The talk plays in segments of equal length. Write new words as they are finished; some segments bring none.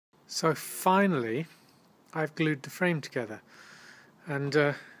So finally I've glued the frame together, and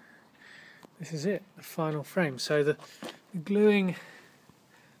this is it, the final frame. So the gluing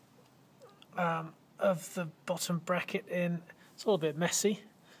of the bottom bracket in, it's all a bit messy.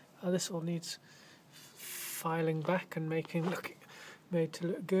 This all needs filing back and made to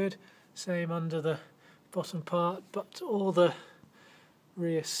look good. Same under the bottom part, but all the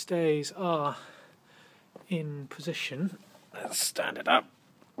rear stays are in position. Let's stand it up.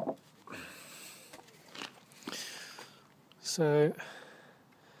 So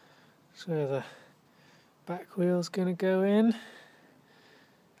the back wheel's going to go in,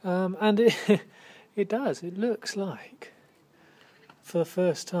 and it does. It looks like, for the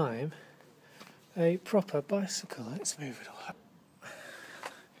first time, a proper bicycle. Let's move it all up.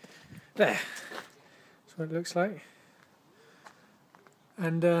 There. That's what it looks like.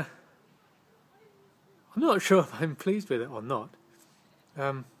 And I'm not sure if I'm pleased with it or not,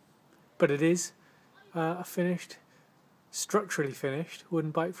 but it is a finished, structurally finished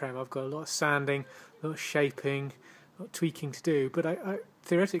wooden bike frame. I've got a lot of sanding, a lot of shaping, a lot of tweaking to do, but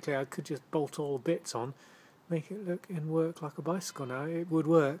theoretically I could just bolt all the bits on, make it look and work like a bicycle now. It would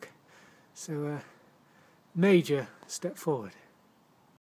work. So major step forward.